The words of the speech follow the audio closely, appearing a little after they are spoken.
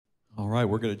right,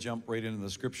 we're going to jump right into the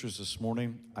scriptures this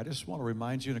morning. I just want to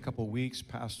remind you in a couple of weeks,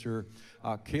 Pastor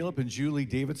Caleb and Julie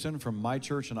Davidson from my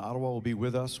church in Ottawa will be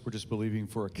with us. We're just believing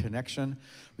for a connection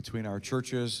between our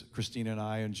churches. Christina and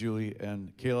I and Julie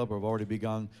and Caleb have already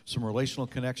begun some relational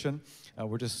connection.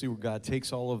 We're just see where God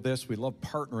takes all of this. We love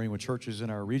partnering with churches in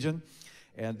our region.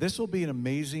 And this will be an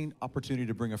amazing opportunity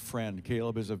to bring a friend.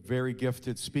 Caleb is a very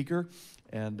gifted speaker,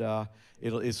 and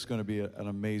it's going to be an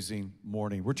amazing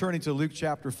morning. We're turning to Luke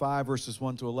chapter 5, verses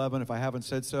 1 to 11. If I haven't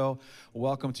said so,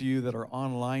 welcome to you that are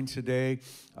online today.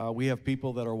 We have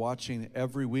people that are watching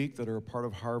every week that are a part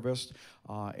of Harvest,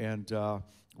 and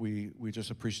we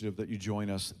just appreciative that you join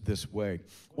us this way.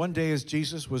 One day as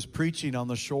Jesus was preaching on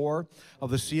the shore of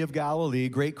the Sea of Galilee,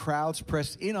 great crowds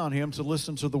pressed in on him to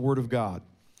listen to the word of God.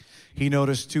 He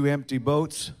noticed two empty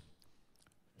boats.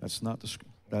 That's not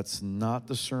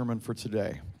the sermon for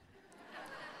today.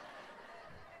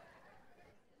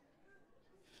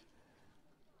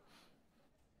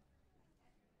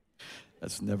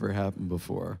 That's never happened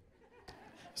before.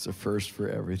 It's a first for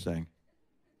everything.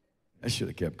 I should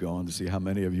have kept going to see how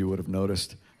many of you would have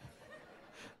noticed.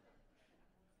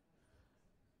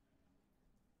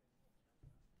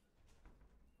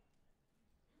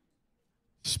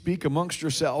 Speak amongst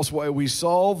yourselves while we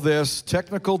solve this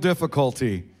technical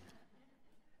difficulty.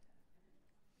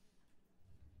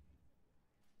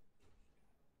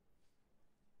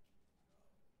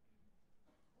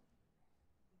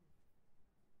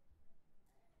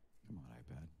 Come on,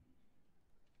 iPad.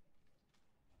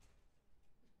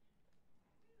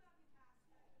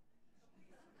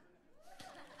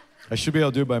 I should be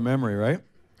able to do it by memory, right?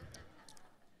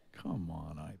 Come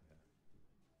on, iPad.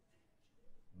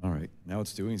 All right, now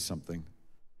it's doing something.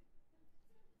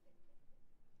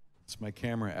 It's my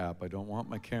camera app. I don't want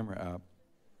my camera app.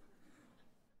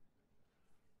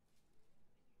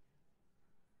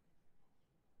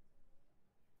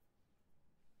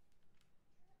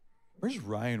 Where's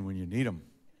Ryan when you need him?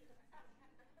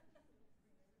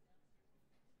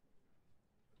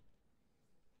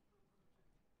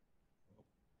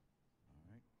 All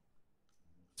right.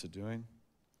 What's it doing?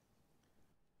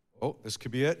 Oh, this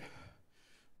could be it.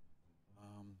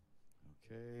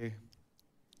 Okay.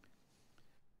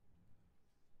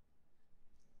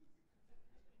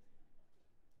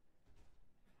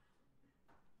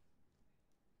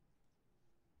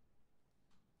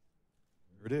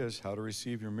 There it is, How to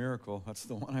Receive Your Miracle. That's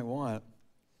the one I want.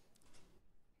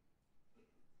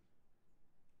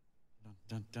 Dun,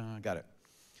 dun, dun. Got it.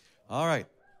 All right.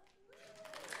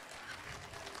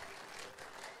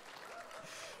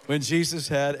 When Jesus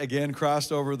had, again,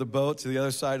 crossed over the boat to the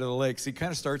other side of the lake. See, he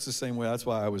kind of starts the same way. That's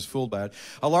why I was fooled by it.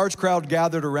 A large crowd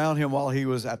gathered around him while he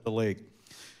was at the lake.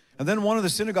 And then one of the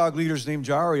synagogue leaders named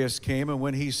Jairus came, and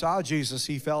when he saw Jesus,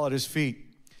 he fell at his feet.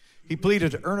 He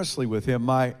pleaded earnestly with him,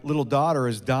 "My little daughter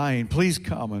is dying. Please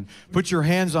come and put your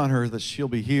hands on her that she'll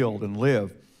be healed and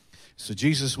live." So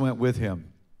Jesus went with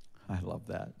him. I love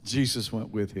that. Jesus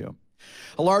went with him.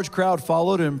 A large crowd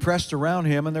followed and pressed around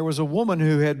him, and there was a woman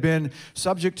who had been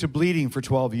subject to bleeding for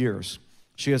 12 years.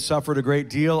 She had suffered a great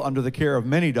deal under the care of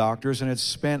many doctors and had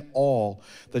spent all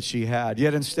that she had.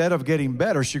 Yet instead of getting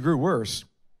better, she grew worse.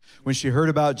 When she heard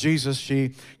about Jesus,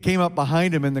 she came up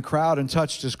behind him in the crowd and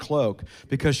touched his cloak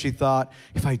because she thought,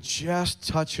 if I just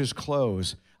touch his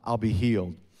clothes, I'll be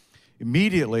healed.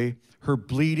 Immediately, her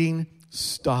bleeding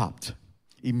stopped.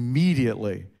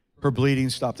 Immediately. Her bleeding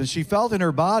stopped, and she felt in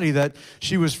her body that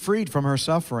she was freed from her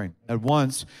suffering. At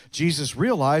once, Jesus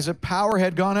realized that power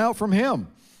had gone out from him.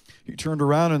 He turned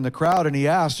around in the crowd, and he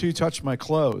asked, "Who touched my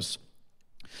clothes?"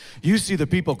 "You see the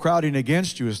people crowding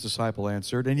against you," his disciple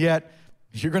answered, "and yet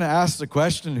you're going to ask the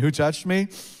question, 'Who touched me?'"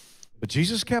 But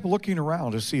Jesus kept looking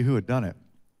around to see who had done it.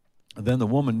 And then the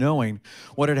woman, knowing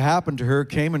what had happened to her,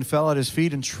 came and fell at his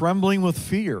feet, and trembling with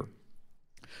fear,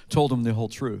 told him the whole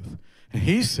truth. And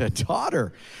he said,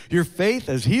 "Daughter, your faith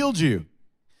has healed you.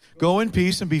 Go in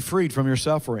peace and be freed from your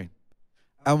suffering."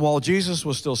 And while Jesus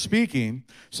was still speaking,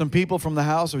 some people from the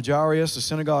house of Jairus, the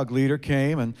synagogue leader,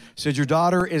 came and said, "Your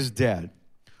daughter is dead.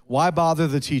 Why bother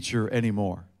the teacher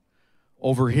anymore?"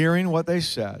 Overhearing what they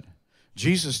said,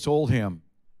 Jesus told him,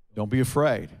 "Don't be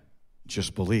afraid,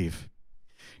 just believe."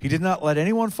 He did not let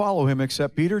anyone follow him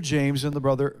except Peter, James, and John, the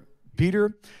brother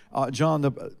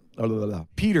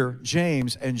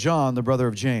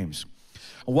of James.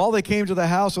 And while they came to the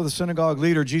house of the synagogue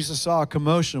leader, Jesus saw a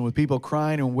commotion with people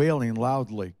crying and wailing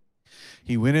loudly.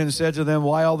 He went in and said to them,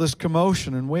 "Why all this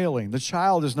commotion and wailing? The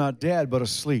child is not dead, but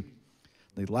asleep."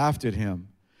 They laughed at him.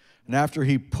 And after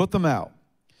he put them out,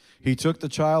 he took the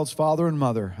child's father and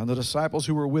mother and the disciples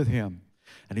who were with him.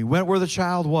 And he went where the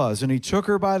child was, and he took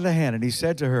her by the hand, and he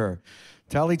said to her,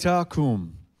 Talitha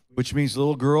cum, which means,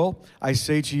 little girl, I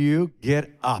say to you,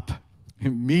 get up.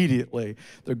 Immediately,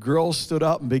 the girl stood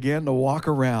up and began to walk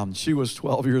around. She was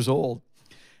 12 years old.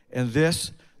 And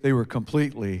this, they were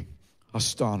completely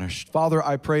astonished. Father,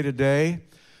 I pray today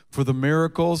for the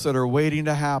miracles that are waiting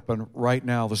to happen right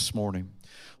now this morning.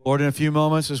 Lord, in a few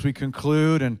moments as we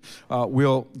conclude, and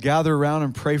we'll gather around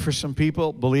and pray for some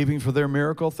people, believing for their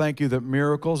miracle. Thank you that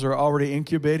miracles are already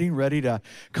incubating, ready to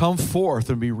come forth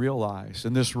and be realized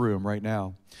in this room right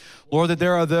now. Lord, that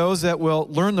there are those that will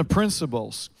learn the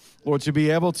principles, Lord, to be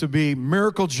able to be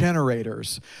miracle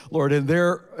generators, Lord, in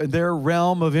their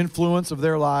realm of influence of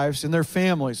their lives, in their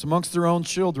families, amongst their own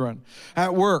children,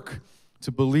 at work,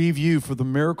 to believe you for the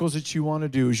miracles that you want to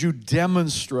do as you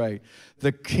demonstrate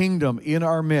the kingdom in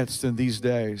our midst in these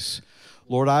days.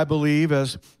 Lord, I believe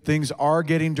as things are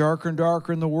getting darker and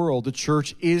darker in the world, the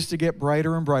church is to get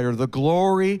brighter and brighter. The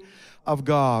glory of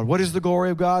God. What is the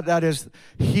glory of God? That is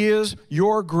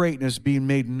your greatness being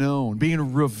made known,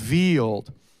 being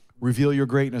revealed. Reveal your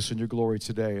greatness and your glory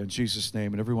today in Jesus'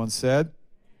 name. And everyone said?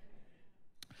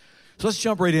 So let's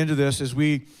jump right into this as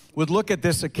we would look at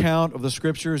this account of the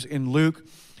scriptures in Luke.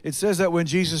 It says that when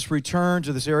Jesus returned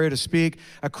to this area to speak,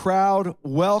 a crowd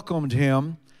welcomed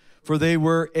him, for they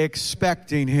were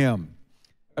expecting him.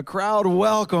 A crowd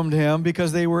welcomed him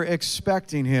because they were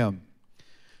expecting him.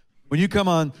 When you come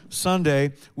on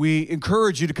Sunday, we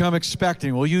encourage you to come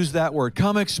expecting. We'll use that word.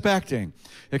 Come expecting.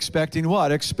 Expecting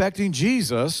what? Expecting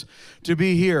Jesus to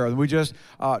be here. And we just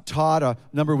taught a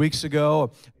number of weeks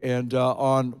ago and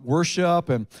on worship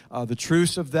and the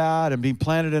truths of that and being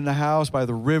planted in the house by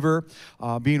the river,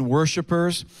 being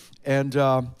worshipers. And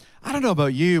I don't know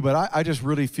about you, but I just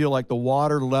really feel like the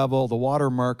water level, the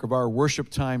watermark of our worship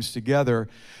times together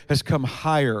has come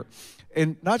higher.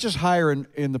 And not just higher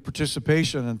in the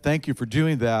participation, and thank you for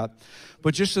doing that,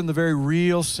 but just in the very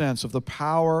real sense of the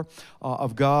power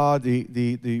of God,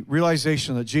 the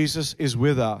realization that Jesus is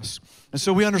with us. And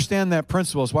so we understand that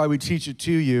principle. It's why we teach it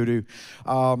to you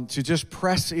to just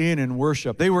press in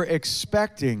worship. They were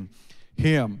expecting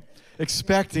him.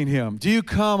 Expecting him. Do you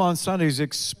come on Sundays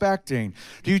expecting?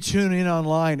 Do you tune in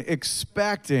online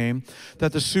expecting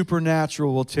that the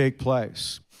supernatural will take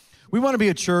place? We want to be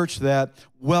a church that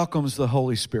welcomes the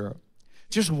Holy Spirit.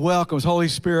 Just welcomes Holy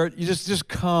Spirit. You just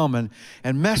come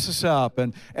and mess us up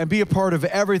and be a part of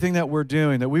everything that we're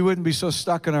doing, that we wouldn't be so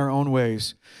stuck in our own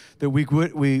ways, that we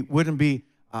wouldn't be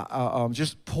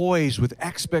just poised with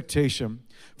expectation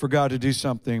for God to do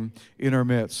something in our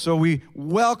midst. So we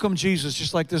welcome Jesus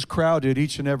just like this crowd did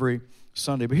each and every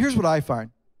Sunday. But here's what I find.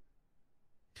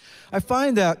 I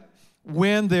find that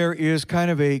when there is kind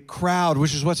of a crowd,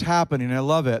 which is what's happening, I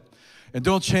love it, and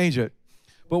don't change it.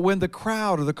 But when the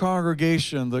crowd or the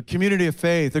congregation, the community of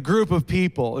faith, the group of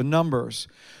people in numbers,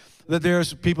 that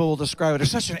there's, people will describe it,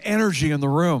 there's such an energy in the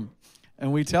room.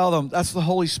 And we tell them, that's the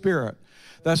Holy Spirit.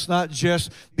 That's not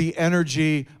just the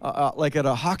energy like at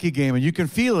a hockey game. And you can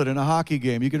feel it in a hockey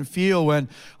game. You can feel when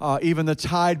even the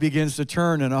tide begins to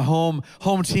turn and a home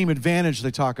team advantage,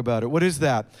 they talk about it. What is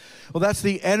that? Well, that's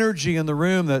the energy in the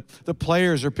room that the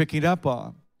players are picking up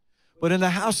on. But in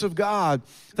the house of God,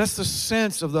 that's the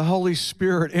sense of the Holy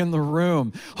Spirit in the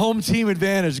room. Home team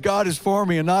advantage. God is for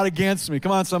me and not against me.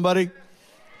 Come on, somebody.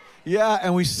 Yeah,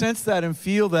 and we sense that and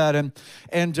feel that.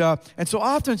 And so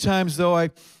oftentimes, though, I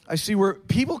see where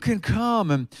people can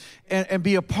come and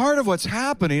be a part of what's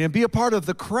happening and be a part of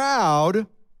the crowd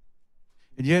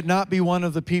and yet not be one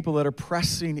of the people that are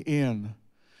pressing in.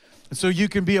 And so you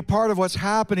can be a part of what's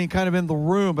happening kind of in the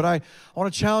room. But I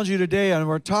want to challenge you today, and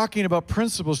we're talking about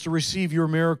principles to receive your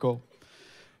miracle.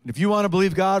 And if you want to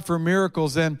believe God for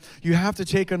miracles, then you have to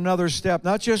take another step.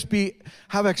 Not just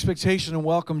have expectation and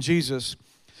welcome Jesus,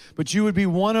 but you would be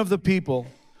one of the people,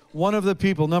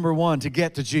 number one, to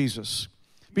get to Jesus.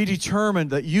 Be determined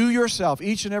that you yourself,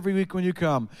 each and every week when you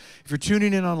come, if you're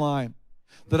tuning in online,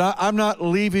 that I'm not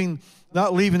leaving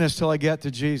this till I get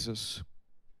to Jesus.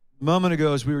 A moment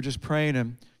ago, as we were just praying,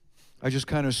 and I just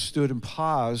kind of stood and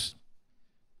paused,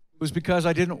 it was because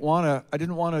I didn't want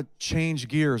to change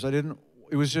gears. It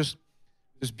was just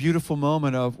this beautiful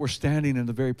moment of we're standing in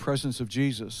the very presence of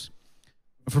Jesus.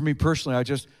 And for me personally,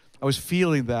 I was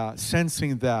feeling that,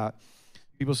 sensing that.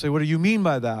 People say, what do you mean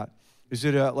by that? Is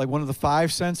it like one of the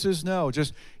five senses? No,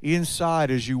 just inside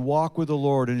as you walk with the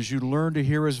Lord and as you learn to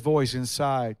hear his voice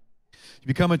inside. You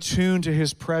become attuned to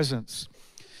his presence.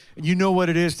 And you know what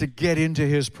it is to get into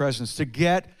his presence, to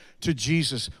get to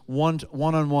Jesus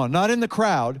one-on-one. Not in the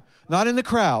crowd.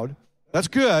 That's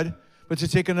good. But to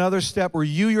take another step where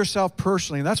you yourself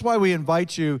personally, and that's why we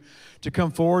invite you to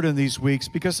come forward in these weeks,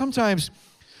 because sometimes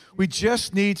We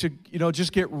just need to,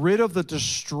 just get rid of the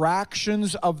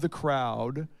distractions of the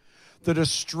crowd, the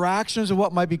distractions of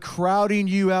what might be crowding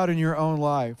you out in your own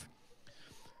life,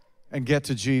 and get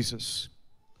to Jesus.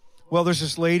 Well, there's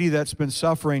this lady that's been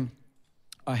suffering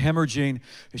hemorrhaging.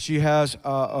 She has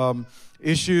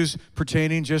issues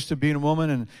pertaining just to being a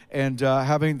woman and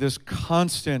having this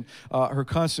her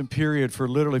constant period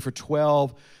for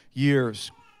 12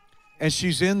 years. And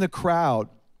she's in the crowd.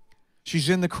 She's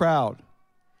in the crowd.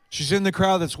 She's in the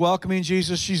crowd that's welcoming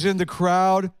Jesus. She's in the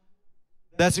crowd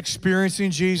that's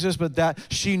experiencing Jesus, but that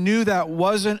she knew that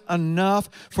wasn't enough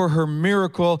for her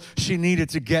miracle. She needed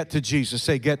to get to Jesus.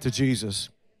 Say, get to Jesus.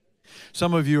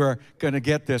 Some of you are going to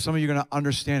get this. Some of you are going to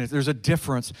understand it. There's a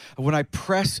difference. When I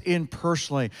press in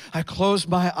personally, I close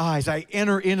my eyes, I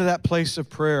enter into that place of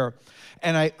prayer,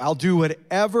 and I'll do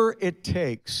whatever it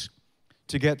takes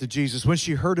to get to Jesus. When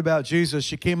she heard about Jesus,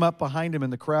 she came up behind him in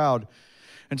the crowd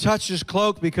and touched his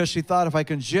cloak because she thought, if I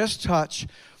can just touch,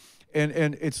 and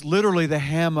it's literally the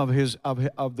hem of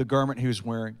the garment he was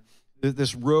wearing,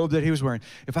 this robe that he was wearing.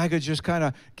 If I could just kind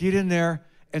of get in there.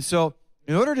 And so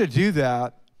in order to do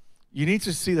that, you need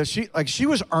to see that she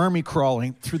was army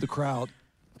crawling through the crowd.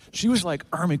 She was like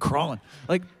army crawling.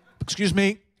 Like, excuse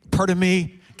me, pardon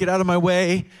me, get out of my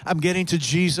way. I'm getting to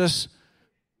Jesus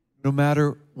no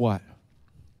matter what.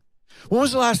 When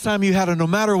was the last time you had a no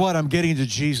matter what, I'm getting to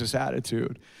Jesus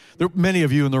attitude? There are many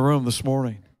of you in the room this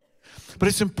morning. But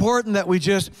it's important that we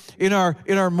just, in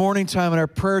our morning time, in our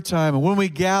prayer time, and when we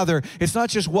gather, it's not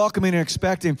just welcoming and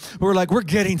expecting. We're like, we're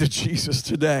getting to Jesus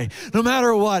today. No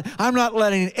matter what, I'm not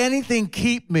letting anything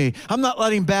keep me. I'm not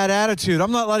letting bad attitude.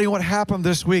 I'm not letting what happened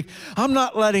this week. I'm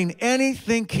not letting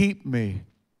anything keep me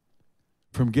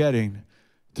from getting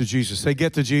to Jesus. Say,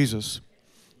 get to Jesus.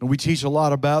 And we teach a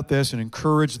lot about this and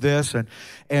encourage this.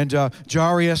 And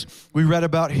Jairus, we read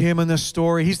about him in this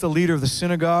story. He's the leader of the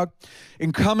synagogue.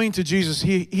 In coming to Jesus,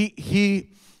 he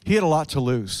had a lot to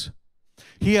lose.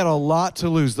 He had a lot to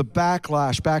lose. The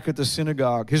backlash back at the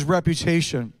synagogue, his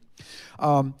reputation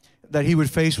that he would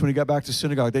face when he got back to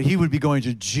synagogue, that he would be going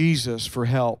to Jesus for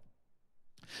help.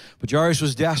 But Jairus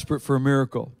was desperate for a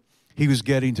miracle. He was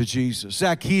getting to Jesus.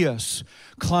 Zacchaeus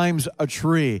climbs a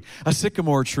tree, a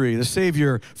sycamore tree, the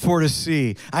Savior for to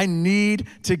see. I need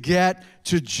to get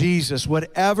to Jesus.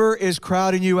 Whatever is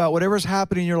crowding you out, whatever is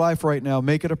happening in your life right now,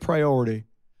 make it a priority.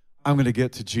 I'm going to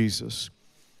get to Jesus.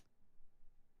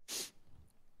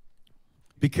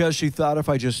 Because she thought, if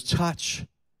I just touch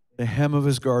the hem of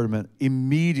his garment,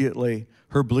 immediately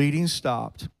her bleeding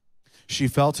stopped. She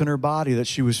felt in her body that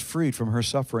she was freed from her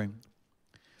suffering.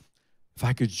 If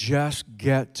I could just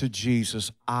get to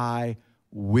Jesus, I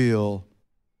will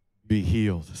be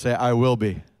healed. Say, I will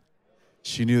be.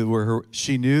 She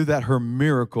knew that her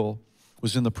miracle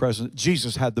was in the presence.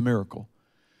 Jesus had the miracle.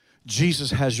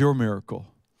 Jesus has your miracle.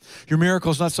 Your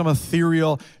miracle is not some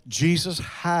ethereal. Jesus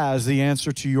has the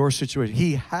answer to your situation.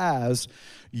 He has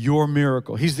your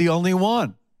miracle. He's the only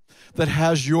one that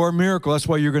has your miracle. That's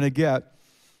why you're going to get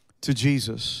to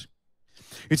Jesus.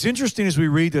 It's interesting as we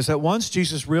read this that once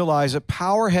Jesus realized that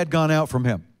power had gone out from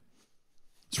him.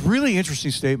 It's a really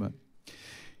interesting statement.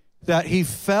 That he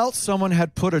felt someone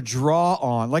had put a draw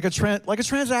on, like a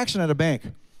transaction at a bank.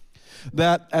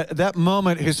 That at that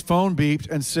moment his phone beeped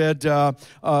and said,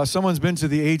 someone's been to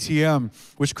the ATM,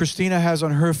 which Christina has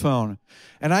on her phone.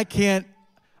 And I can't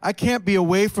be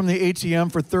away from the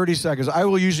ATM for 30 seconds. I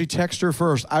will usually text her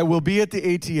first. I will be at the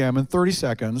ATM in 30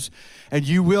 seconds, and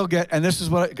you will get, and this is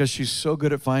because she's so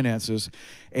good at finances,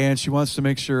 and she wants to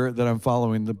make sure that I'm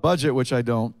following the budget, which I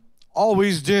don't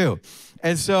always do.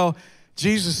 And so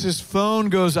Jesus' phone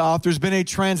goes off. There's been a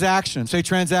transaction. Say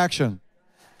transaction.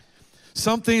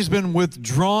 Something's been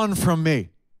withdrawn from me.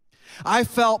 I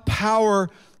felt power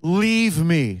leave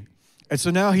me. And so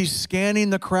now he's scanning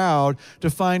the crowd to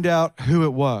find out who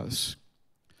it was.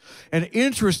 And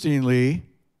interestingly,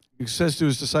 he says to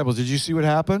his disciples, did you see what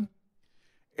happened?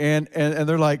 And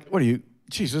they're like, what are you,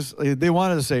 Jesus? They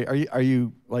wanted to say, are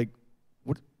you like,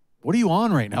 what are you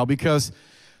on right now? Because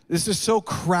this is so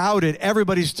crowded,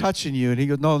 everybody's touching you. And he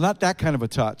goes, no, not that kind of a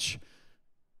touch.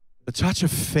 A touch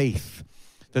of faith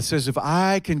that says, if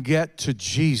I can get to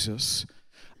Jesus,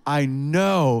 I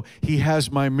know he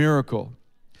has my miracle.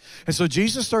 And so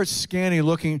Jesus starts scanning,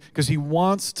 looking, because he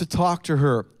wants to talk to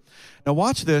her. Now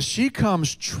watch this. She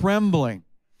comes trembling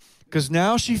because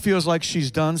now she feels like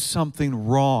she's done something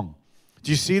wrong. Do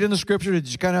you see it in the scripture?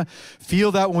 Did you kind of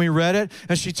feel that when we read it?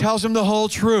 And she tells him the whole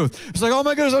truth. It's like, oh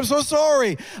my goodness, I'm so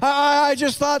sorry. I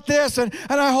just thought this, and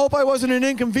I hope I wasn't an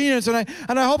inconvenience, and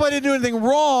I hope I didn't do anything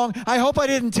wrong. I hope I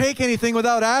didn't take anything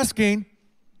without asking.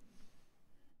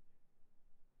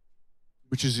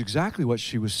 which is exactly what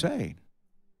she was saying.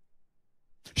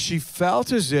 She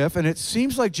felt as if, and it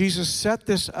seems like Jesus set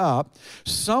this up,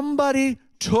 somebody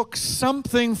took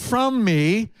something from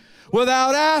me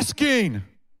without asking.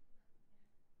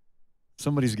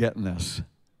 Somebody's getting this.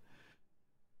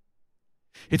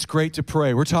 It's great to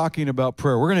pray. We're talking about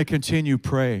prayer. We're going to continue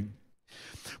praying.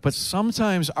 But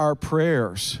sometimes our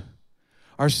prayers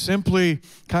are simply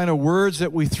kind of words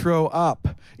that we throw up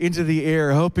into the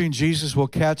air, hoping Jesus will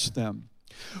catch them,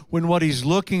 when what he's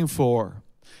looking for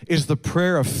is the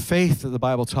prayer of faith that the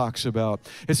Bible talks about.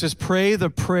 It says, pray the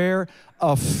prayer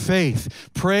of faith.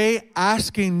 Pray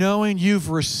asking, knowing you've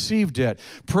received it.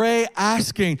 Pray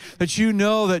asking that you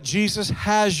know that Jesus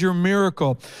has your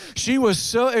miracle. She was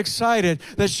so excited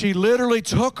that she literally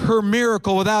took her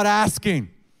miracle without asking.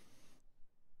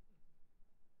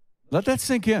 Let that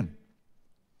sink in.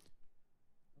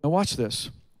 Now watch this.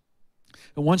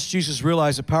 And once Jesus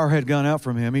realized the power had gone out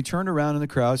from him, he turned around in the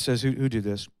crowd, says, who did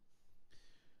this?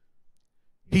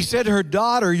 He said to her,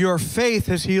 daughter, your faith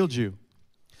has healed you.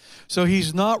 So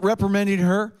he's not reprimanding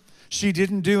her. She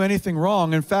didn't do anything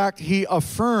wrong. In fact, he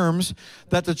affirms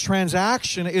that the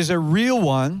transaction is a real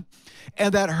one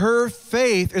and that her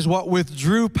faith is what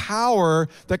withdrew power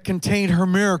that contained her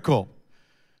miracle.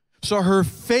 So her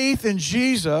faith in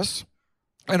Jesus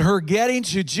and her getting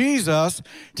to Jesus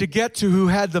to get to who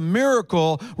had the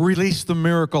miracle released the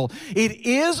miracle. It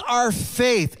is our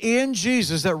faith in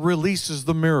Jesus that releases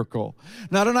the miracle.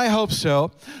 Not and I hope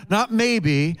so, not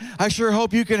maybe. I sure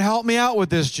hope you can help me out with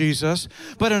this, Jesus.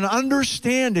 But an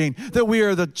understanding that we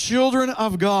are the children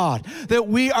of God, that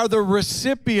we are the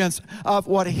recipients of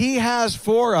what he has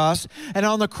for us. And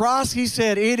on the cross, he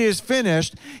said, it is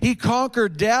finished. He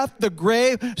conquered death, the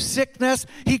grave, sickness.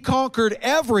 He conquered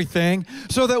everything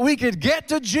so that we could get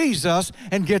to Jesus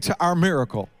and get to our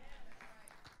miracle.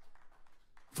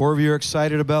 4 of you are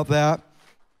excited about that.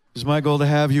 It's my goal to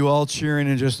have you all cheering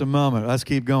in just a moment. Let's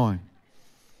keep going.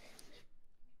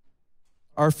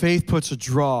 Our faith puts a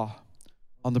draw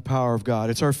on the power of God.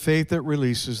 It's our faith that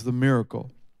releases the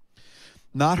miracle.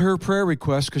 Not her prayer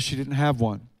request because she didn't have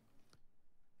one.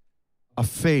 A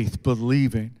faith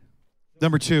believing.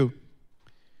 Number 2,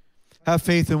 have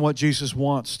faith in what Jesus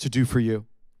wants to do for you.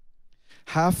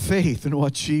 Have faith in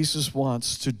what Jesus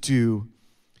wants to do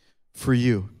for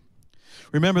you.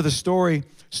 Remember, the story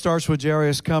starts with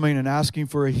Jairus coming and asking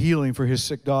for a healing for his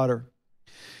sick daughter.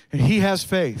 And he has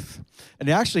faith. And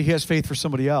actually, he has faith for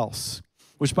somebody else.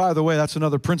 Which, by the way, that's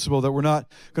another principle that we're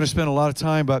not going to spend a lot of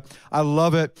time. But I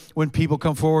love it when people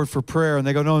come forward for prayer and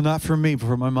they go, no, not for me, but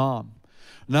for my mom.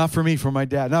 Not for me, for my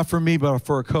dad. Not for me, but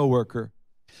for a coworker.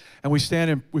 And we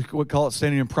call it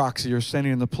standing in proxy or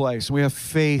standing in the place. And we have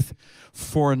faith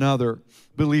for another,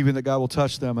 believing that God will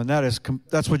touch them. And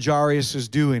that's what Jairus is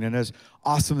doing. And it's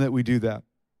awesome that we do that.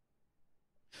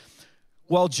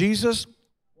 While Jesus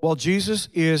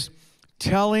is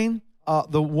telling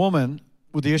the woman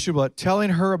with the issue of blood, telling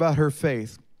her about her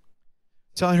faith,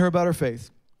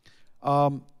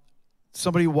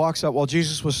 somebody walks up while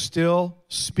Jesus was still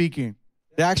speaking.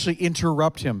 They actually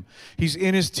interrupt him. He's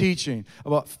in his teaching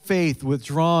about faith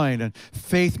withdrawing and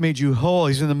faith made you whole.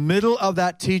 He's in the middle of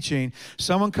that teaching.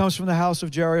 Someone comes from the house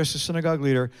of Jairus, the synagogue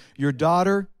leader. Your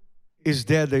daughter is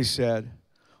dead, they said.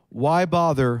 Why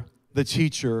bother the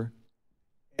teacher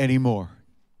anymore?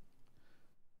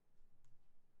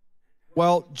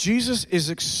 Well, Jesus is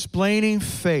explaining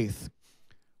faith.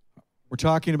 We're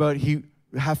talking about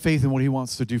have faith in what he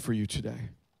wants to do for you today.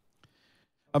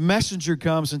 A messenger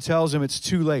comes and tells him it's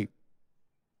too late.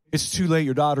 It's too late.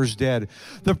 Your daughter's dead.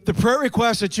 The prayer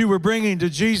request that you were bringing to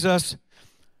Jesus,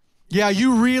 yeah,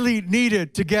 you really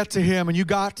needed to get to him, and you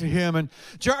got to him. And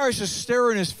Jairus is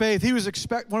stirring his faith. He was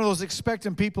one of those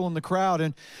expectant people in the crowd.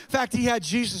 And in fact, he had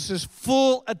Jesus'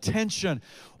 full attention,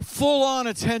 full-on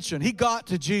attention. He got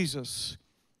to Jesus.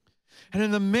 And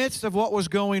in the midst of what was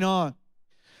going on,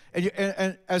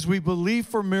 and as we believe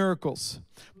for miracles,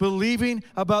 believing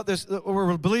about this,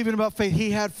 we're believing about faith,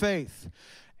 he had faith.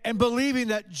 And believing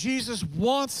that Jesus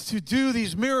wants to do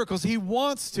these miracles. He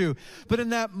wants to. But in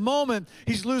that moment,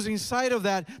 he's losing sight of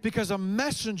that because a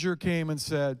messenger came and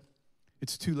said,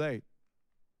 it's too late.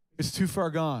 It's too far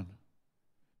gone.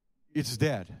 It's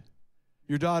dead.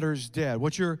 Your daughter is dead.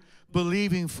 What you're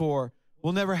believing for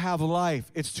will never have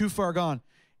life. It's too far gone.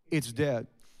 It's dead.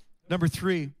 Number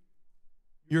 3,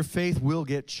 your faith will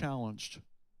get challenged.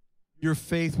 Your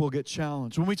faith will get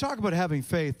challenged. When we talk about having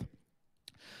faith,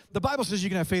 the Bible says you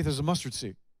can have faith as a mustard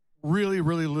seed. Really,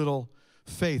 really little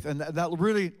faith. And that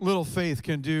really little faith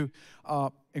can do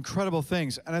incredible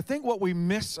things. And I think what we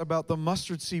miss about the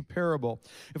mustard seed parable,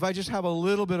 if I just have a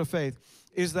little bit of faith,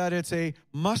 is that it's a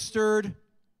mustard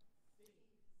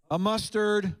A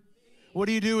mustard. What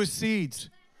do you do with seeds?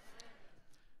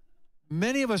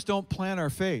 Many of us don't plant our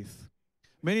faith.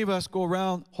 Many of us go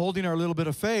around holding our little bit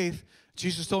of faith.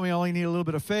 Jesus told me I only need a little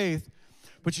bit of faith.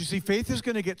 But you see, faith is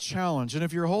going to get challenged. And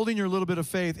if you're holding your little bit of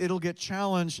faith, it'll get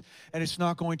challenged and it's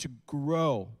not going to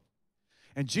grow.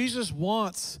 And Jesus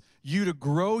wants you to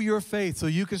grow your faith so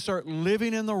you can start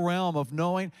living in the realm of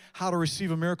knowing how to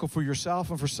receive a miracle for yourself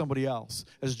and for somebody else,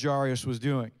 as Jairus was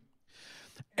doing.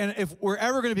 And if we're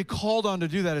ever going to be called on to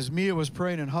do that, as Mia was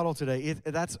praying in Huddle today,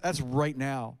 that's right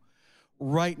now.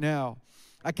 Right now.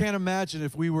 I can't imagine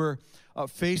if we were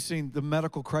facing the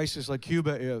medical crisis like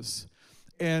Cuba is,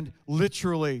 and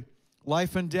literally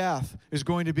life and death is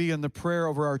going to be in the prayer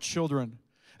over our children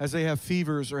as they have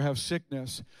fevers or have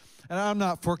sickness. And I'm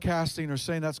not forecasting or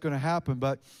saying that's going to happen,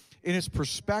 but in its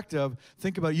perspective,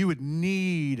 think about you would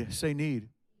need, say need.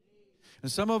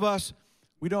 And some of us,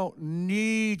 we don't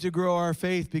need to grow our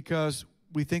faith because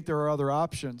we think there are other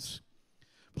options.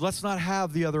 But let's not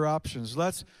have the other options.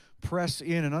 Let's press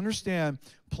in and understand,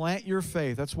 plant your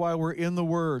faith. That's why we're in the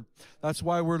Word. That's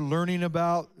why we're learning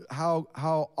about how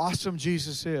awesome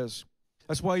Jesus is.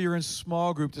 That's why you're in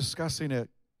small group discussing it,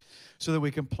 so that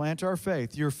we can plant our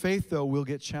faith. Your faith, though, will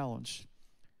get challenged.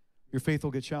 Your faith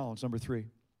will get challenged. Number 3.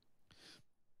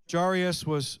 Jairus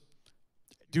was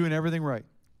doing everything right.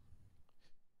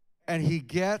 And he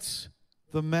gets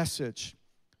the message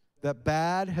that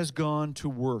bad has gone to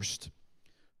worst.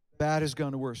 Bad has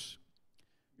gone to worse.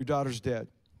 Your daughter's dead.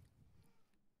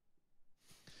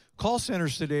 Call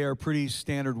centers today are a pretty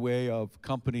standard way of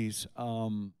companies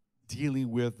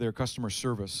dealing with their customer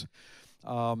service.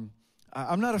 I'm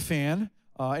not a fan.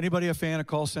 Anybody a fan of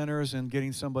call centers and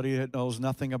getting somebody that knows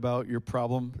nothing about your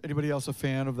problem? Anybody else a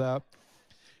fan of that?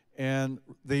 And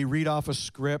they read off a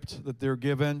script that they're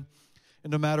given, and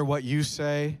no matter what you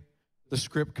say, the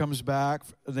script comes back,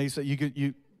 and they say,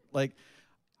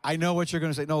 I know what you're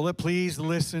going to say. No, please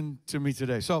listen to me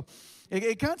today. So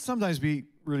it can sometimes be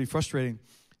really frustrating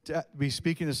to be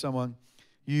speaking to someone.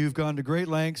 You've gone to great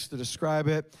lengths to describe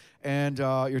it, and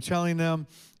you're telling them,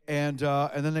 and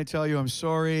then they tell you, I'm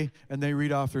sorry, and they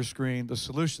read off their screen the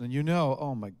solution. And you know,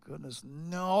 oh my goodness,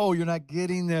 no, you're not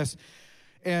getting this.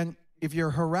 And if you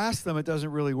harass them, it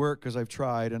doesn't really work, because I've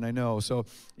tried and I know. So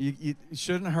you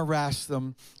shouldn't harass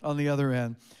them on the other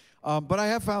end. But I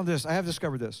have found this. I have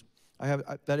discovered this.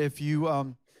 That if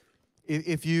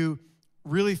you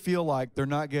really feel like they're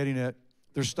not getting it,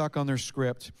 they're stuck on their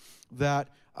script, that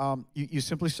you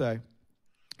simply say,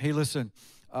 hey, listen,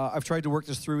 I've tried to work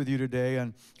this through with you today,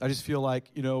 and I just feel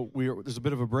like, there's a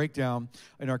bit of a breakdown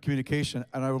in our communication,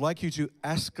 and I would like you to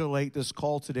escalate this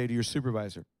call today to your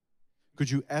supervisor. Could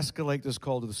you escalate this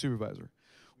call to the supervisor?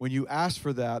 When you ask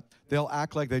for that, they'll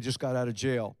act like they just got out of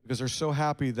jail because they're so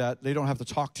happy that they don't have to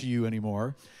talk to you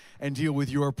anymore and deal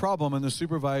with your problem. And the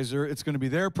supervisor, it's going to be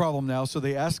their problem now, so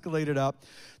they escalate it up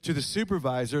to the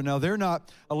supervisor. Now, they're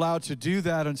not allowed to do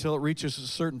that until it reaches a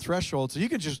certain threshold. So you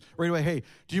can just right away, hey,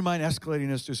 do you mind escalating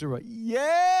this to a supervisor?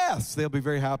 Yes! They'll be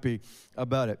very happy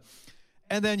about it.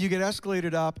 And then you get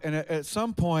escalated up, and at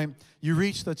some point, you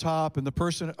reach the top, and the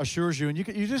person assures you, and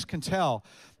you just can tell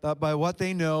that by what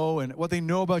they know and what they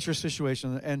know about your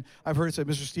situation. And I've heard it said,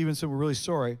 Mr. Stevenson, we're really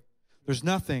sorry. There's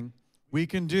nothing we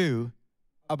can do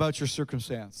about your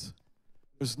circumstance.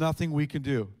 There's nothing we can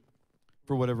do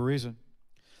for whatever reason.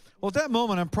 Well, at that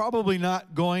moment, I'm probably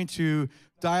not going to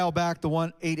dial back the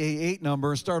 1-888 number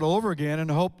and start all over again and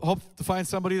hope to find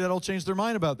somebody that'll change their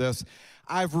mind about this.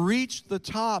 I've reached the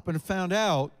top and found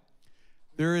out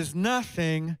there is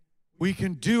nothing we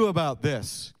can do about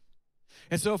this.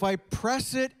 And so if I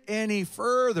press it any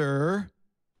further,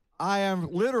 I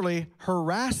am literally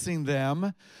harassing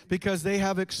them because they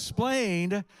have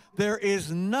explained there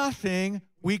is nothing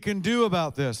we can do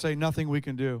about this. Say, nothing we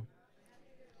can do.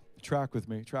 Track with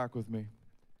me.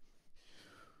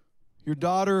 Your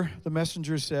daughter, the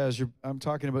messenger says, I'm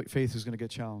talking about faith is going to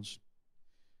get challenged.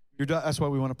 That's why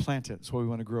we want to plant it. That's why we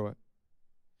want to grow it.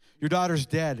 Your daughter's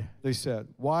dead, they said.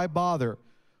 Why bother?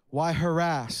 Why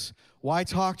harass? Why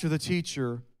talk to the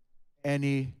teacher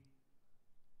any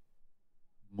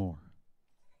more?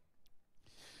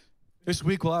 This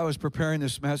week while I was preparing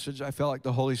this message, I felt like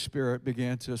the Holy Spirit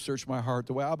began to search my heart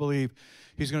the way I believe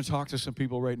He's going to talk to some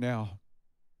people right now.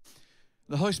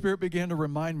 The Holy Spirit began to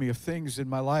remind me of things in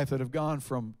my life that have gone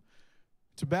from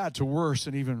to bad to worse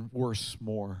and even worse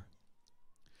more.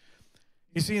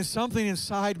 You see, in something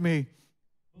inside me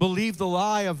believed the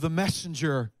lie of the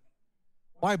messenger.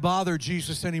 Why bother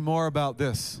Jesus anymore about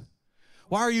this?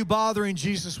 Why are you bothering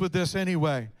Jesus with this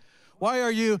anyway? Why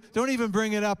are you, don't even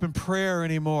bring it up in prayer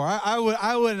anymore. I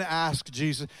wouldn't ask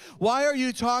Jesus. Why are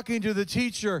you talking to the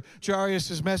teacher?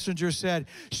 Jairus' messenger said,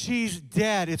 she's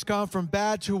dead. It's gone from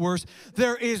bad to worse.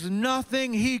 There is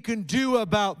nothing he can do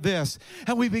about this.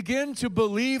 And we begin to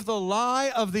believe the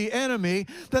lie of the enemy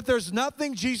that there's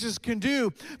nothing Jesus can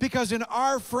do, because in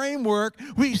our framework,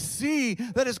 we see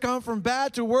that it's gone from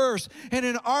bad to worse. And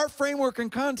in our framework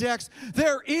and context,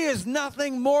 there is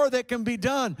nothing more that can be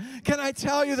done. Can I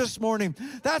tell you this morning?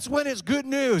 That's when it's good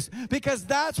news, because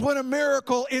that's when a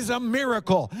miracle is a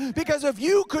miracle. Because if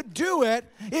you could do it,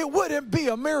 it wouldn't be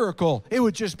a miracle. It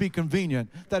would just be convenient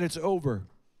that it's over.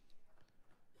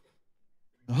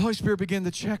 The Holy Spirit began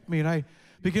to check me, and I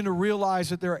began to realize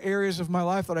that there are areas of my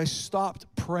life that I stopped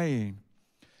praying.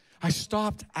 I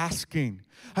stopped asking.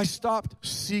 I stopped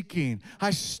seeking.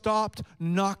 I stopped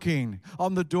knocking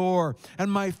on the door.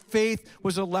 And my faith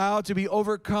was allowed to be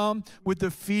overcome with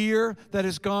the fear that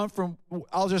has gone from,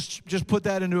 I'll just put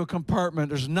that into a compartment.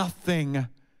 There's nothing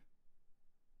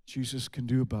Jesus can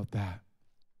do about that.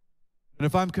 And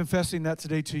if I'm confessing that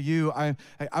today to you, I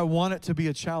want it to be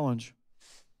a challenge.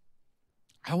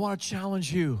 I want to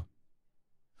challenge you.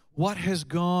 What has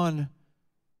gone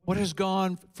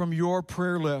from your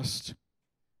prayer list?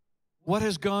 What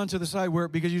has gone to the side where,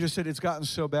 because you just said it's gotten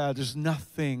so bad, there's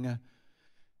nothing. And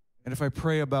if I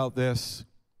pray about this,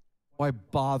 why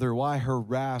bother? Why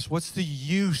harass? What's the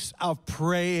use of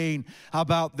praying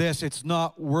about this? It's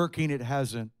not working. It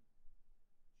hasn't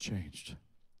changed.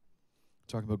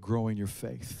 Talking about growing your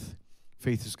faith.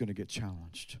 Faith is going to get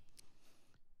challenged.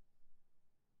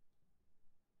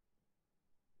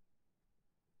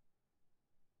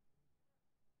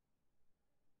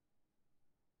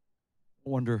 I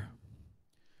wonder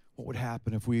what would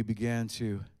happen if we began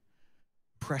to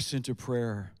press into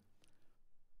prayer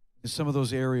in some of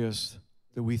those areas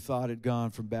that we thought had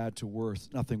gone from bad to worse.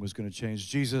 Nothing was going to change.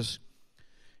 Jesus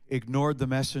ignored the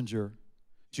messenger.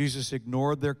 Jesus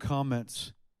ignored their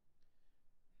comments.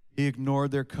 He ignored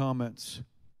their comments.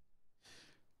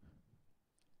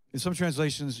 In some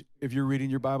translations, if you're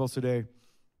reading your Bible today,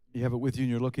 you have it with you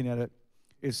and you're looking at it,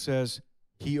 it says,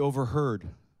 he overheard.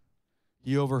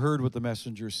 He overheard what the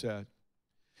messenger said.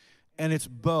 And it's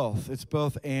both. It's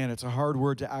both and. It's a hard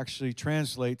word to actually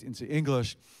translate into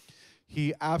English.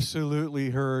 He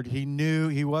absolutely heard. He knew.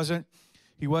 He wasn't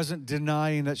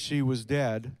denying that she was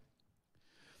dead,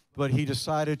 but he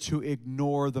decided to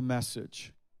ignore the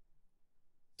message.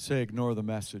 Say, ignore the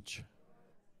message.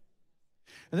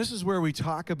 And this is where we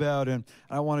talk about, and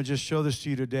I want to just show this to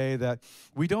you today, that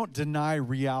we don't deny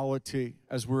reality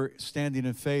as we're standing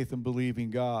in faith and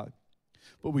believing God,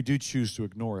 but we do choose to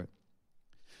ignore it.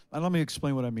 And let me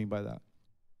explain what I mean by that.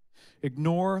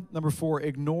 Ignore, number 4,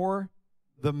 ignore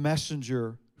the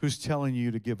messenger who's telling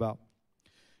you to give up.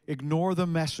 Ignore the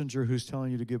messenger who's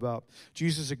telling you to give up.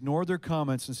 Jesus ignored their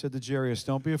comments and said to Jairus,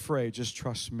 don't be afraid, just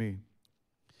trust me.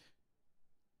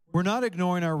 We're not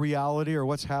ignoring our reality or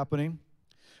what's happening,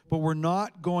 but we're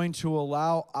not going to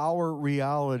allow our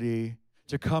reality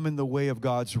to come in the way of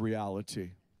God's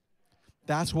reality.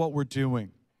 That's what we're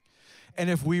doing. And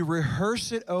if we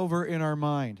rehearse it over in our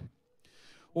mind,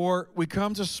 or we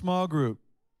come to small group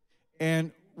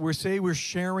and we're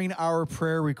sharing our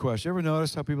prayer request. You ever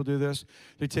notice how people do this?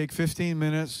 They take 15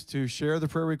 minutes to share the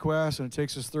prayer request, and it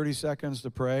takes us 30 seconds to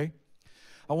pray.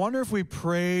 I wonder if we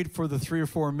prayed for the 3 or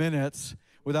 4 minutes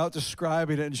without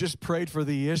describing it and just prayed for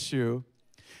the issue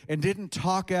and didn't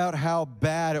talk out how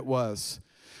bad it was.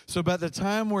 So by the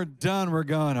time we're done, we're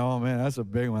going, oh, man, that's a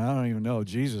big one. I don't even know if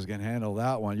Jesus can handle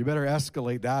that one. You better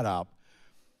escalate that up.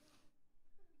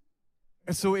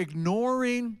 And so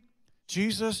ignoring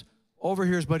Jesus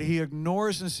overhears, but he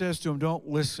ignores and says to him, don't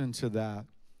listen to that.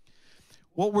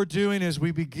 What we're doing is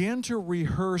we begin to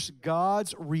rehearse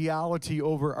God's reality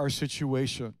over our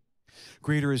situation.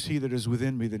 Greater is he that is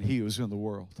within me than he who is in the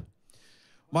world.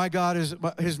 My God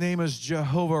his name is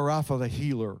Jehovah Rapha, the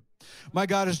healer. My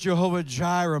God is Jehovah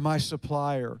Jireh, my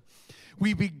supplier.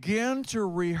 We begin to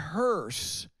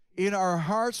rehearse in our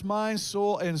hearts, mind,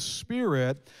 soul, and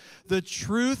spirit the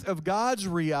truth of God's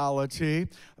reality,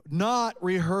 not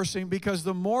rehearsing, because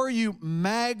the more you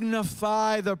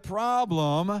magnify the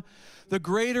problem, the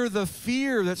greater the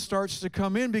fear that starts to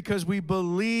come in because we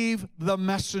believe the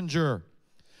messenger.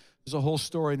 There's a whole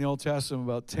story in the Old Testament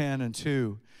about 10 and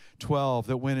 2. 12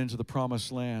 that went into the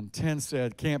promised land. 10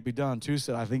 said, can't be done. 2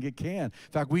 said, I think it can. In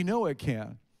fact, we know it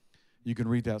can. You can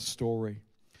read that story.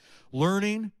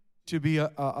 Learning to be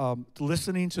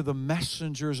listening to the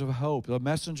messengers of hope, the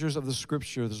messengers of the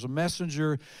Scripture. There's a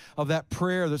messenger of that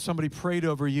prayer that somebody prayed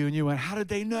over you, and you went, how did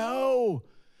they know?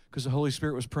 Because the Holy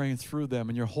Spirit was praying through them,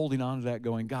 and you're holding on to that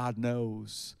going, God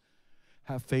knows.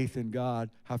 Have faith in God.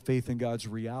 Have faith in God's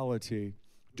reality.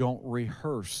 Don't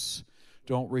rehearse.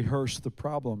 Don't rehearse the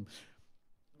problem.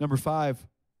 Number 5,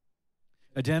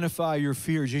 identify your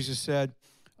fear. Jesus said,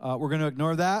 we're going to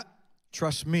ignore that.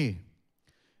 Trust me.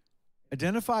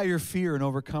 Identify your fear and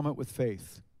overcome it with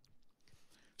faith.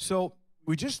 So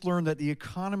we just learned that the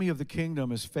economy of the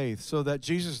kingdom is faith, so that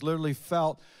Jesus literally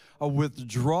felt a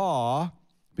withdrawal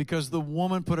because the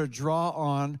woman put a draw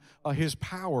on his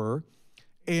power,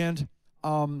 and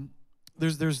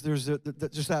there's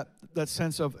just that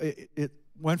sense of it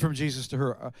went from Jesus to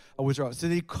her, a withdrawal. So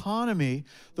the economy,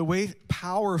 the way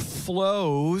power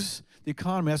flows, the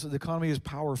economy is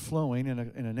power flowing in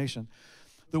a nation.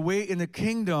 The way in the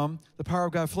kingdom, the power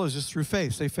of God flows is through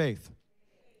faith. Say faith.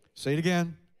 Say it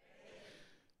again.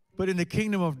 But in the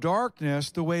kingdom of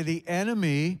darkness, the way the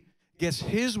enemy gets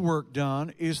his work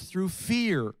done is through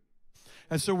fear.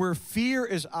 And so where fear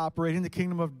is operating, the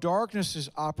kingdom of darkness is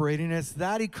operating. It's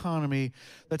that economy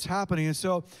that's happening. And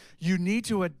so you need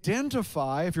to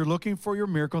identify, if you're looking for your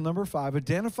miracle, number 5,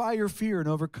 identify your fear and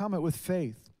overcome it with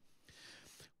faith.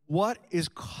 What is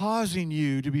causing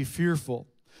you to be fearful?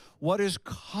 What is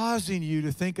causing you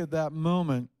to think at that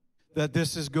moment that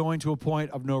this is going to a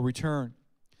point of no return?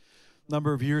 A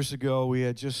number of years ago, we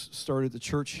had just started the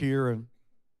church here, and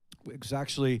it's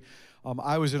actually,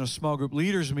 I was in a small group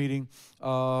leaders meeting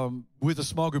with the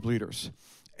small group leaders,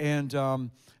 and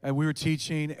we were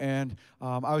teaching, and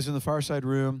I was in the fireside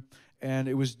room, and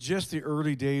it was just the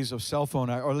early days of cell phone,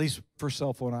 or at least first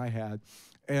cell phone I had.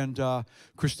 And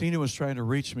Christina was trying to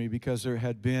reach me because there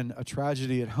had been a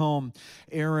tragedy at home.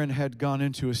 Aaron had gone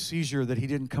into a seizure that he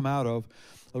didn't come out of.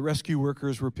 The rescue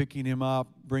workers were picking him up,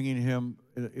 bringing him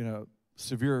in a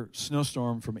severe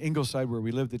snowstorm from Ingleside, where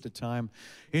we lived at the time,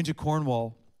 into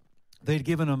Cornwall. They'd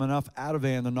given him enough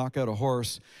Ativan to knock out a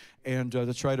horse and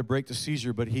to try to break the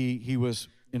seizure, but he was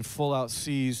in full-out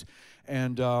seize,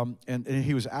 and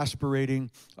he was aspirating.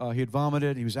 He had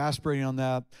vomited. He was aspirating on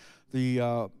that.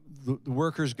 The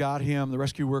workers got him. The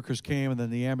rescue workers came, and then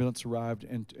the ambulance arrived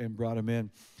and brought him in.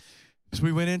 So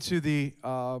we went into the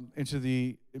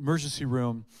emergency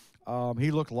room.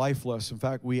 He looked lifeless. In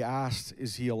fact, we asked,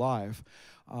 "Is he alive?"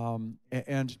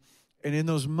 And in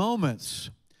those moments,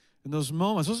 those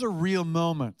are real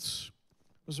moments.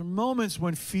 Those are moments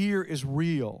when fear is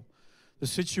real. The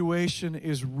situation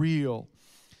is real.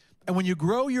 And when you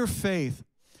grow your faith,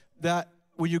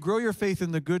 when you grow your faith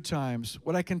in the good times,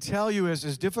 what I can tell you is,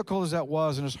 as difficult as that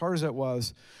was and as hard as that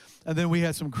was, and then we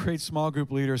had some great small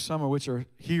group leaders, some of which are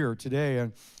here today,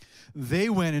 and they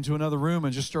went into another room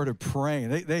and just started praying.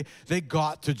 They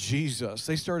got to Jesus.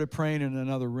 They started praying in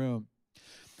another room.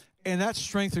 And that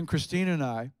strengthened Christina and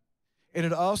I. And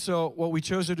it also, what we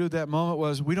chose to do at that moment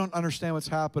was, we don't understand what's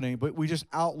happening, but we just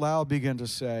out loud begin to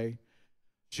say,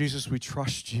 "Jesus, we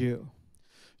trust you.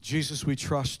 Jesus, we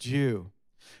trust you."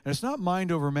 And it's not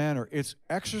mind over matter. It's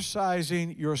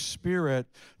exercising your spirit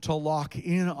to lock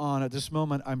in on, at this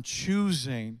moment, I'm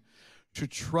choosing to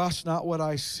trust not what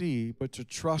I see, but to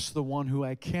trust the one who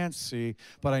I can't see,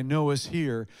 but I know is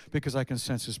here because I can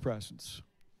sense his presence.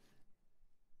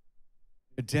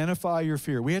 Identify your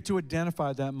fear. We had to identify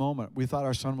at that moment. We thought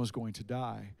our son was going to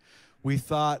die. We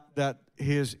thought that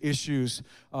his issues,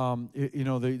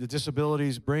 the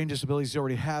disabilities, brain disabilities he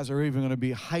already has, are even going to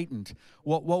be heightened.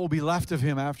 What will be left of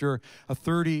him after a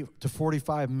 30 to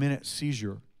 45-minute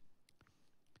seizure?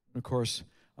 And of course,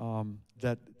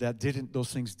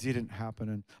 those things didn't happen.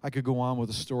 And I could go on with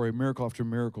the story. Miracle after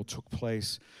miracle took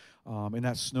place in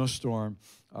that snowstorm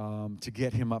to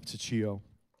get him up to Chio,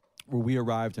 where we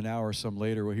arrived an hour or some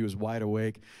later, where he was wide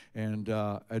awake, and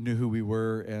I knew who we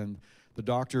were. And the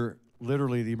doctor,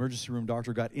 literally the emergency room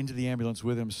doctor, got into the ambulance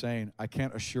with him saying, "I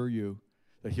can't assure you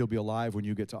that he'll be alive when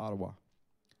you get to Ottawa.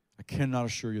 I cannot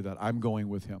assure you that. I'm going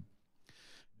with him."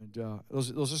 And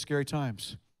those are scary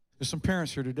times. There's some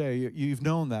parents here today, you've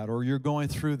known that, or you're going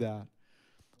through that.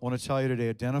 I want to tell you today,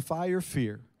 identify your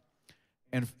fear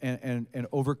and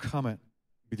overcome it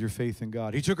with your faith in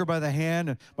God. He took her by the hand.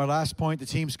 And my last point, the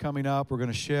team's coming up. We're going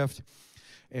to shift.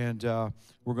 And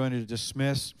we're going to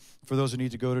dismiss for those who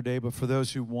need to go today. But for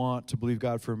those who want to believe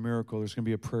God for a miracle, there's going to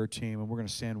be a prayer team. And we're going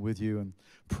to stand with you and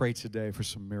pray today for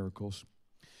some miracles.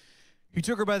 He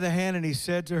took her by the hand and he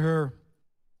said to her,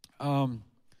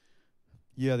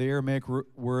 the Aramaic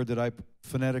word that I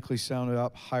phonetically sounded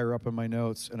up higher up in my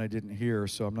notes and I didn't hear,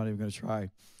 so I'm not even going to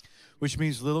try, which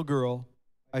means, "Little girl,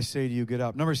 I say to you, get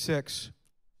up." Number 6,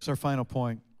 it's our final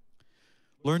point.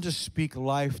 Learn to speak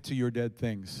life to your dead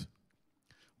things.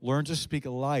 Learn to speak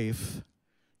life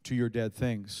to your dead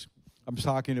things. I'm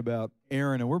talking about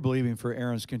Aaron, and we're believing for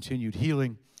Aaron's continued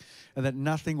healing and that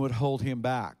nothing would hold him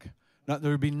back.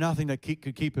 There would be nothing that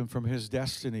could keep him from his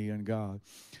destiny in God.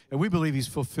 And we believe he's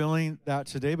fulfilling that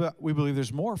today, but we believe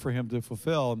there's more for him to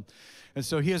fulfill. And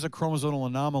so he has a chromosomal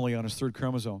anomaly on his third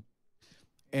chromosome.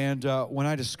 And when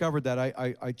I discovered that,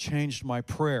 I changed my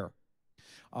prayer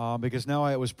because now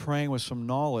I was praying with some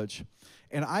knowledge.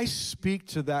 And I speak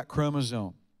to that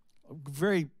chromosome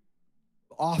very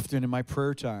often in my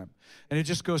prayer time. And it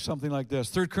just goes something like this.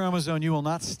 Third chromosome, you will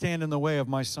not stand in the way of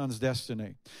my son's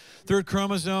destiny. Third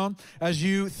chromosome, as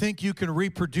you think you can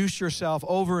reproduce yourself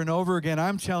over and over again,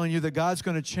 I'm telling you that God's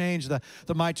going to change the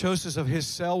mitosis of his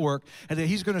cell work, and that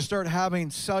he's going to start having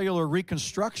cellular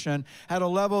reconstruction at a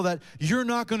level that you're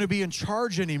not going to be in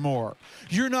charge anymore.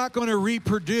 You're not going to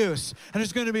reproduce. And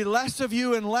there's going to be less of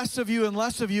you and less of you and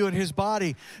less of you in his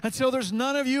body until there's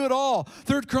none of you at all.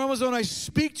 Third chromosome, I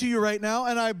speak to you right now,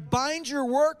 and I bind your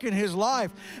work in his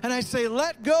life. And I say,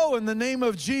 let go in the name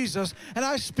of Jesus. And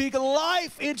I speak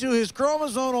life into his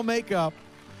chromosomal makeup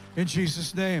in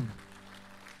Jesus' name.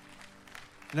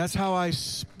 And that's how I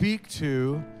speak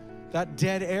to that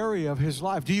dead area of his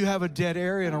life. Do you have a dead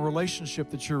area in a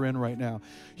relationship that you're in right now?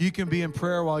 You can be in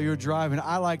prayer while you're driving.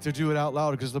 I like to do it out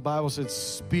loud because the Bible said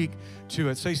speak to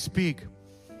it. Say speak.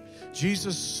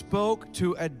 Jesus spoke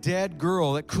to a dead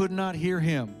girl that could not hear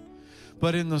him.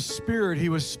 But in the Spirit, he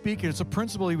was speaking. It's a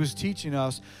principle he was teaching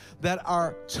us, that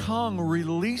our tongue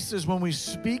releases when we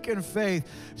speak in faith.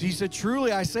 He said,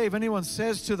 truly I say, if anyone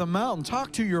says to the mountain,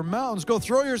 talk to your mountains, go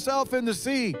throw yourself in the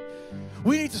sea.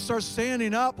 We need to start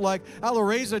standing up like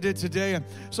Alareza did today. And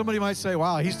somebody might say,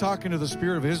 wow, he's talking to the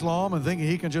spirit of Islam and thinking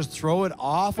he can just throw it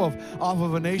off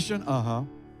of a nation.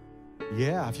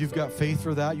 Yeah, if you've got faith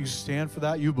for that, you stand for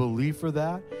that, you believe for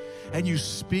that, and you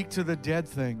speak to the dead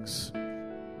things.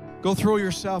 Go throw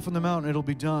yourself in the mountain, it'll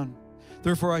be done.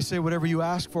 Therefore, I say whatever you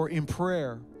ask for in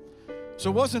prayer.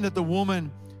 So it wasn't that the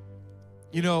woman,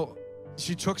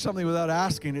 she took something without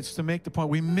asking. It's to make the point.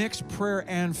 We mix prayer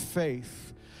and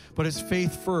faith, but it's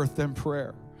faith first, then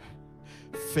prayer.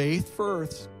 Faith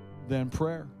first, then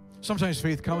prayer. Sometimes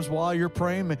faith comes while you're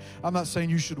praying. I'm not saying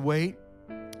you should wait.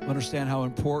 Understand how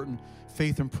important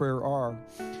faith and prayer are.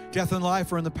 Death and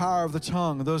life are in the power of the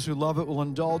tongue. Those who love it will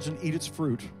indulge and eat its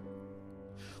fruit.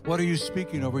 What are you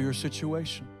speaking over your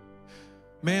situation?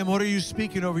 Ma'am, what are you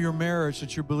speaking over your marriage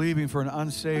that you're believing for an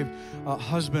unsaved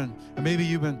husband? And maybe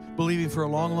you've been believing for a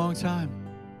long, long time.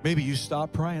 Maybe you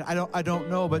stopped praying. I don't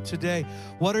know, but today,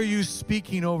 what are you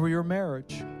speaking over your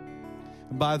marriage?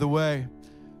 And by the way,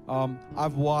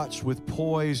 I've watched with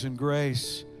poise and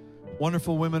grace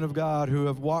wonderful women of God who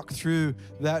have walked through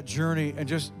that journey and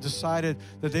just decided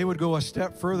that they would go a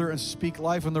step further and speak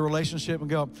life in the relationship and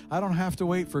go, I don't have to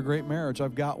wait for a great marriage.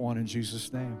 I've got one in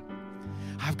Jesus' name.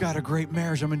 I've got a great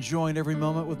marriage. I'm enjoying every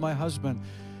moment with my husband,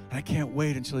 and I can't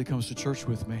wait until he comes to church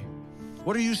with me.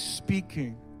 What are you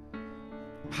speaking?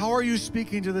 How are you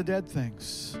speaking to the dead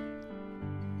things?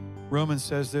 Romans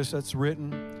says this, that's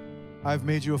written, I've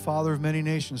made you a father of many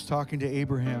nations, talking to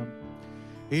Abraham.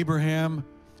 Abraham,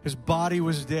 his body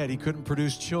was dead. He couldn't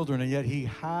produce children, and yet he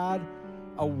had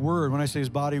a word. When I say his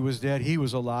body was dead, he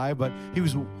was alive, but he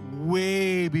was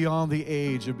way beyond the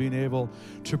age of being able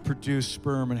to produce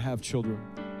sperm and have children.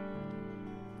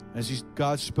 As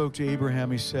God spoke to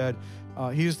Abraham, he said,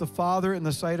 he is the father in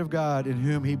the sight of God in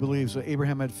whom he believes. So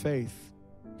Abraham had faith.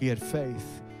 He had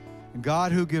faith. And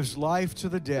God, who gives life to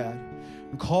the dead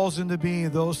and calls into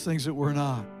being those things that were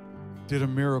not, did a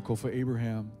miracle for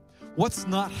Abraham. What's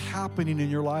not happening in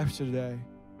your life today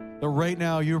that right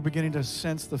now you're beginning to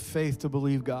sense the faith to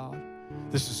believe God?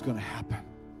 This is going to happen.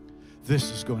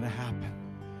 This is going to happen.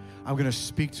 I'm going to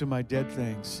speak to my dead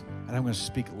things, and I'm going to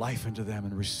speak life into them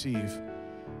and receive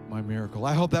my miracle.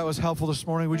 I hope that was helpful this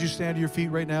morning. Would you stand to your feet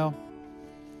right now?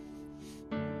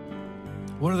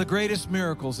 One of the greatest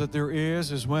miracles that there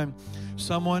is when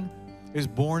someone is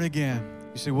born again.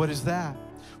 You say, what is that?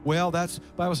 Well, the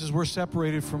Bible says we're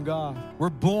separated from God. We're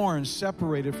born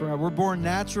separated from God. We're born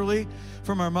naturally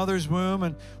from our mother's womb,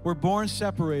 and we're born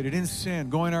separated in sin,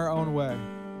 going our own way.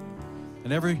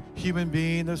 And every human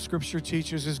being, the Scripture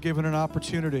teaches, is given an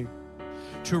opportunity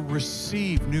to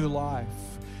receive new life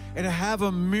and to have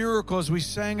a miracle, as we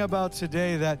sang about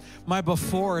today, that my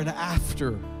before and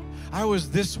after. I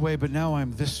was this way, but now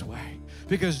I'm this way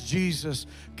because Jesus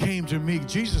came to me.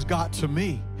 Jesus got to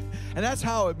me. And that's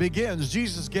how it begins.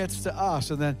 Jesus gets to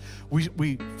us, and then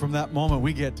we from that moment,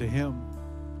 we get to him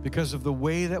because of the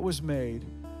way that was made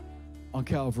on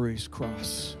Calvary's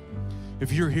cross.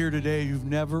 If you're here today, you've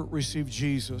never received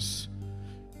Jesus,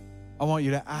 I want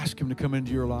you to ask him to come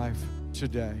into your life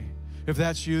today. If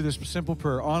that's you, this simple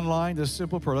prayer, online, this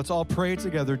simple prayer, let's all pray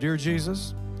together. Dear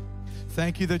Jesus,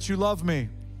 thank you that you love me.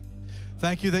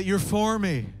 Thank you that you're for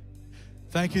me.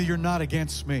 Thank you, you're not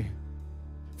against me.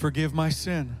 Forgive my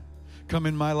sin. Come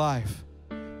in my life.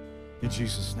 In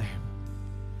Jesus' name.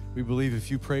 We believe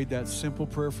if you prayed that simple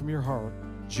prayer from your heart,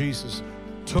 Jesus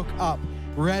took up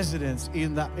residence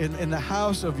in the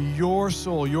house of your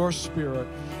soul, your spirit.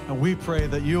 And we pray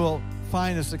that you will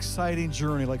find this exciting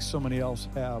journey like so many else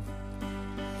have.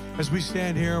 As we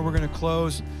stand here, we're going to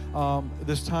close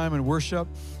this time in worship.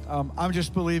 I'm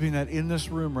just believing that in this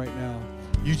room right now,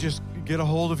 you just get a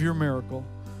hold of your miracle.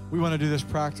 We want to do this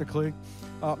practically.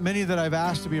 Many that I've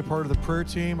asked to be a part of the prayer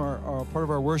team are part of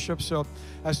our worship. So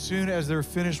as soon as they're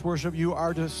finished worship, you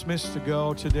are dismissed to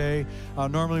go today.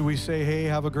 Normally we say, hey,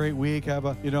 have a great week.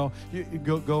 You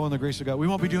go in the grace of God. We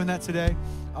won't be doing that today.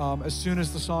 As soon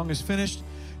as the song is finished,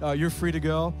 you're free to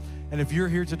go. And if you're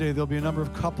here today, there'll be a number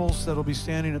of couples that'll be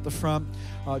standing at the front.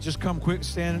 Just come quick,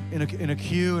 stand in a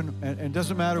queue, and it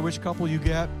doesn't matter which couple you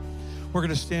get. We're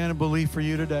going to stand and believe for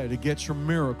you today to get your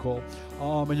miracle.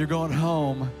 And you're going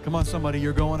home. Come on, somebody.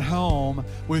 You're going home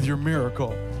with your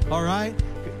miracle. All right?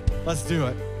 Let's do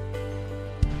it.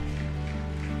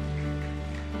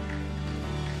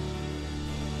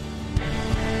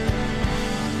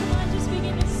 Come on, just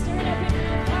begin to stir it up in your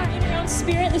own heart, in your own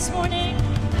spirit this morning.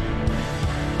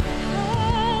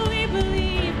 Oh, we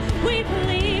believe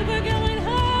we're going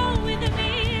home with a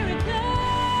miracle.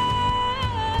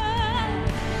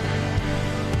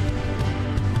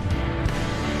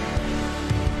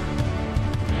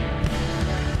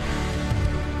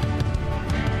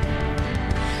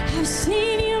 I've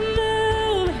seen you move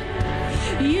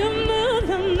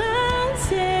the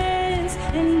mountains,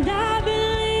 and I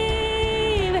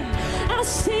believe I'll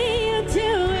see you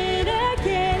do it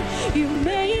again. You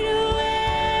made a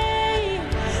way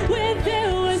where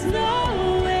there was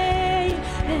no way,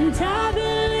 and I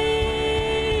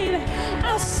believe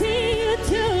I'll see you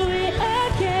do it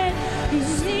again. You've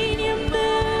seen you move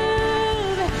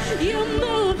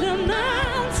the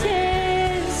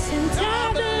mountains, and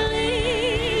I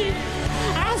believe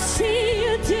I'll see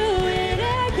you do it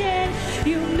again.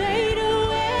 You made a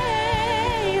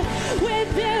way where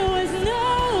there was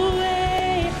no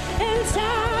way, and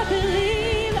I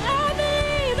believe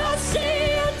I'll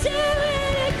see you do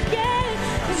it again.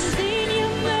 I've seen you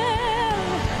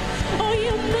move, oh,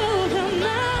 you move the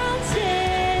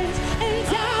mountains, and I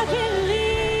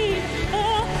believe,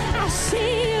 oh, I'll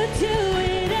see you do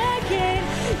it again.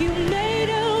 You made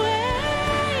a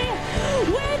way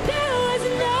where there was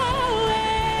no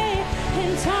way,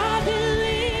 and I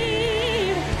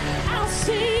believe I'll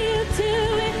see you do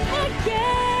it again.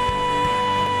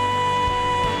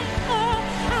 Oh,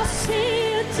 I'll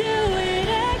see you do it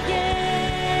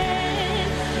again.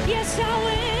 Yes, I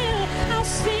will. I'll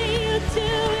see you do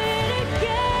it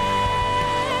again.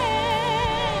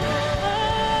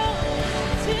 Oh,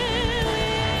 do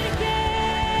it again.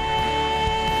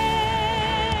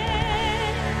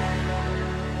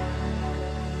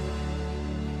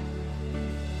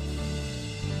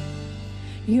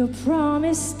 Your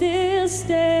promise still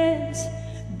stands.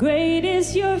 Great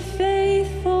is your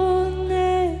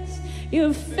faithfulness,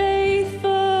 your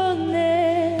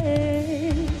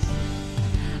faithfulness.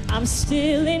 I'm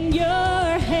still in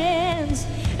your hands,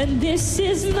 and this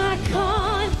is my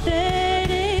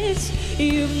confidence.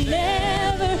 You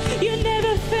never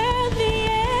failed me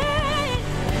yet.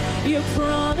 Your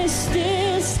promise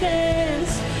still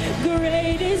stands.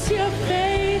 Great is your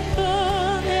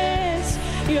faithfulness,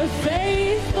 your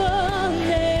faithfulness.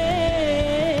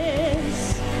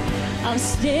 I'm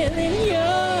still in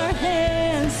your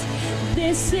hands.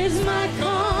 This is my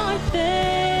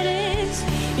confidence.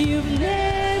 You've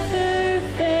never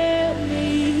failed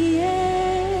me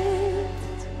yet.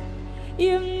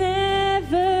 You've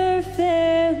never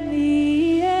failed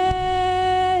me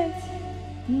yet.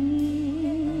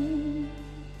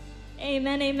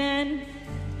 Amen, amen.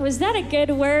 Was that a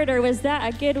good word, or was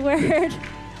that a good word?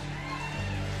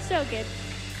 So good.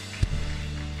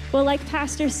 Well, like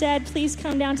Pastor said, please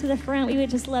come down to the front. We would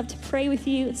just love to pray with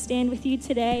you and stand with you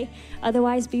today.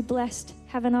 Otherwise, be blessed.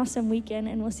 Have an awesome weekend,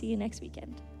 and we'll see you next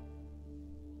weekend.